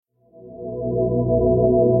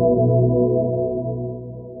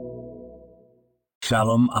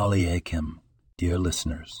Shalom Aleichem, dear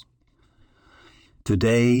listeners.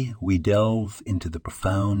 Today we delve into the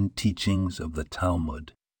profound teachings of the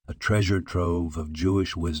Talmud, a treasure trove of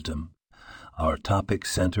Jewish wisdom. Our topic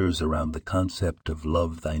centers around the concept of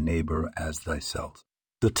love thy neighbor as thyself.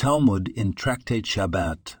 The Talmud in Tractate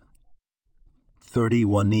Shabbat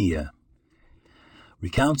 31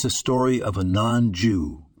 recounts a story of a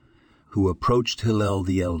non-Jew who approached Hillel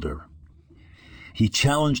the elder. He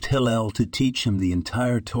challenged Hillel to teach him the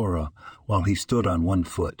entire Torah while he stood on one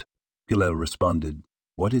foot. Hillel responded,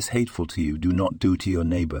 "What is hateful to you, do not do to your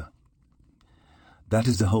neighbor." That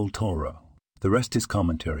is the whole Torah. The rest is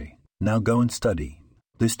commentary. Now go and study.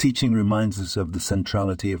 This teaching reminds us of the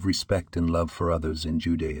centrality of respect and love for others in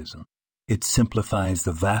Judaism. It simplifies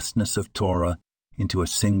the vastness of Torah into a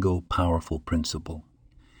single powerful principle.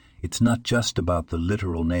 It's not just about the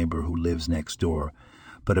literal neighbor who lives next door,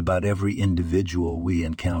 but about every individual we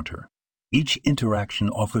encounter. Each interaction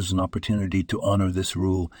offers an opportunity to honor this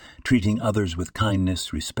rule, treating others with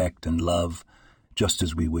kindness, respect, and love, just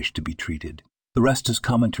as we wish to be treated. The rest is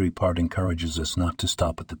commentary part encourages us not to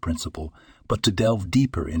stop at the principle, but to delve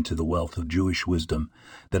deeper into the wealth of Jewish wisdom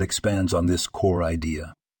that expands on this core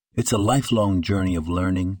idea. It's a lifelong journey of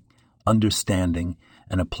learning, understanding,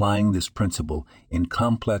 and applying this principle in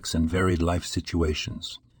complex and varied life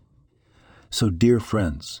situations. So, dear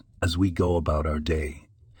friends, as we go about our day,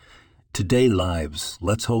 lives,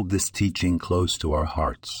 let's hold this teaching close to our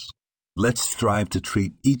hearts. Let's strive to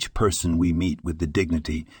treat each person we meet with the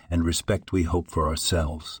dignity and respect we hope for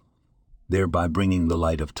ourselves, thereby bringing the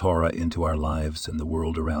light of Torah into our lives and the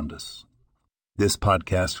world around us. This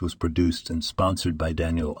podcast was produced and sponsored by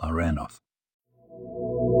Daniel Aranoff.